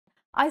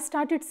I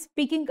started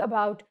speaking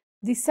about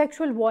the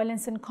sexual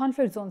violence in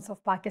conflict zones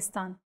of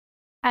Pakistan.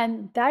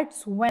 And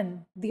that's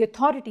when the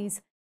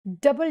authorities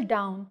doubled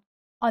down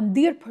on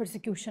their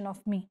persecution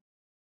of me.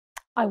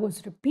 I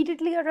was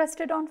repeatedly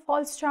arrested on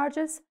false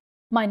charges.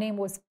 My name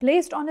was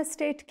placed on a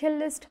state kill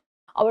list.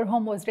 Our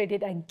home was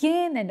raided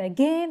again and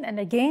again and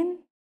again.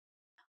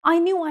 I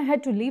knew I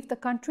had to leave the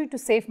country to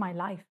save my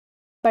life.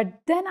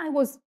 But then I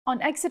was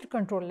on exit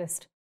control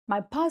list. My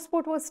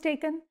passport was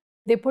taken.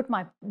 They put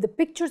the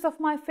pictures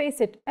of my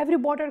face at every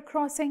border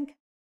crossing.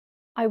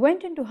 I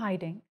went into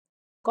hiding,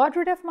 got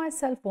rid of my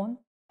cell phone,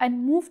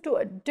 and moved to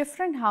a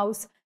different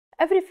house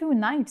every few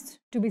nights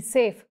to be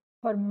safe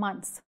for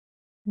months.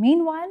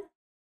 Meanwhile,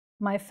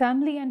 my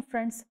family and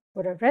friends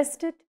were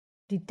arrested,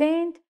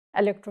 detained,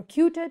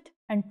 electrocuted,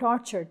 and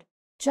tortured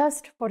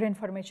just for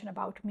information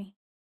about me.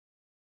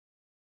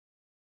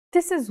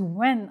 This is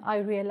when I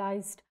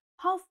realized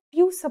how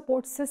few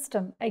support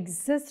systems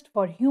exist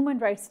for human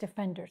rights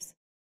defenders.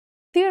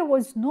 There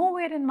was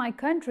nowhere in my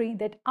country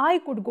that I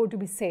could go to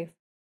be safe.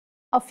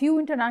 A few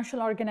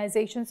international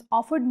organizations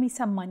offered me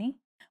some money,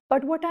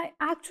 but what I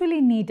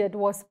actually needed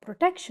was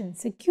protection,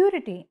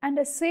 security, and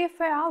a safe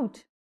way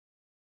out.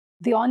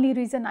 The only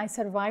reason I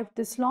survived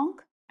this long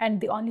and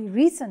the only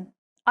reason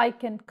I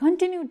can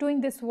continue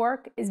doing this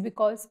work is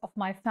because of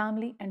my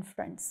family and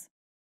friends.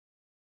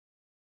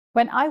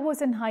 When I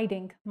was in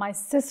hiding, my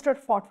sister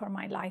fought for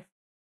my life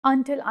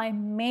until I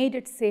made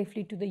it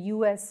safely to the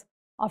US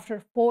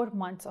after 4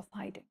 months of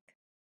hiding.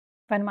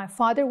 When my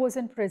father was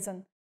in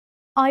prison,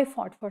 I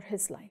fought for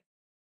his life.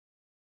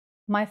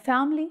 My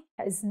family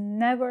has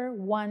never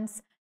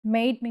once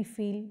made me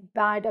feel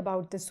bad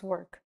about this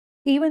work,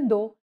 even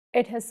though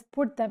it has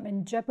put them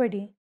in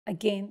jeopardy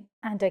again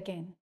and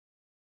again.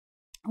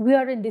 We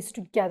are in this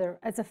together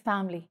as a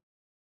family,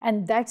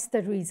 and that's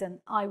the reason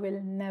I will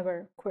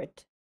never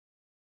quit.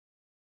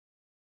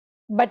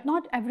 But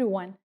not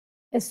everyone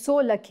is so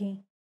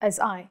lucky as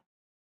I.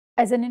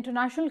 As an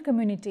international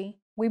community,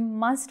 we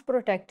must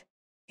protect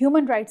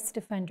human rights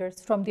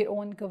defenders from their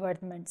own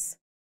governments.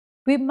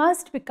 We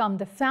must become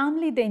the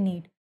family they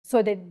need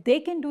so that they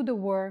can do the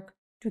work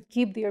to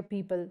keep their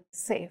people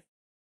safe.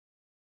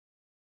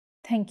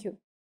 Thank you.